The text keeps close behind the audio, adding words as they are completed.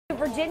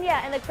Virginia,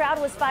 and the crowd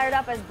was fired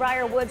up as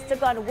Briar Woods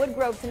took on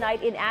Woodgrove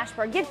tonight in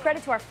Ashburn. Give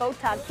credit to our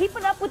photog,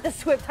 keeping up with the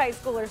Swift High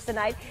Schoolers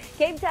tonight.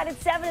 Game tied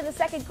at 7 in the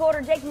second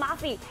quarter. Jake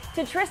Maffey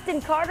to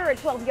Tristan Carter, a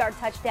 12-yard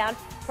touchdown.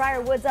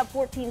 Briar Woods up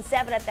 14-7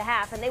 at the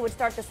half, and they would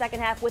start the second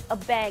half with a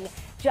bang.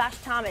 Josh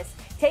Thomas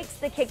takes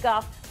the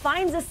kickoff,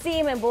 finds a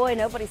seam, and boy,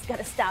 nobody's going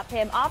to stop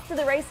him. Off to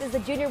the races, the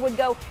junior would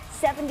go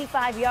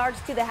 75 yards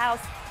to the house.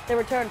 The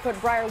return put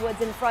Briar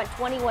Woods in front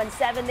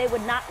 21-7. They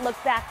would not look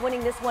back,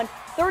 winning this one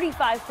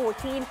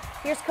 35-14.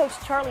 Here's Coach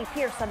Charlie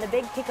Pierce on the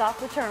big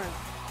kickoff return.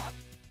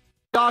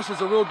 Josh is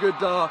a real good,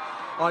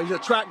 he's a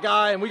track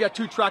guy, and we got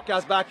two track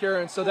guys back here,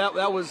 and so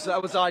that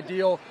was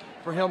ideal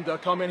for him to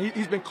come in.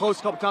 He's been close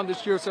a couple times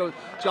this year, so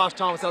Josh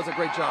Thomas, that was a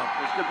great job.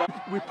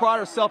 We pride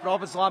ourselves in the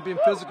offensive line being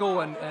physical,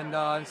 and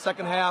in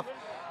second half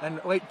and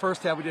late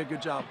first half we did a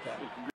good job with that.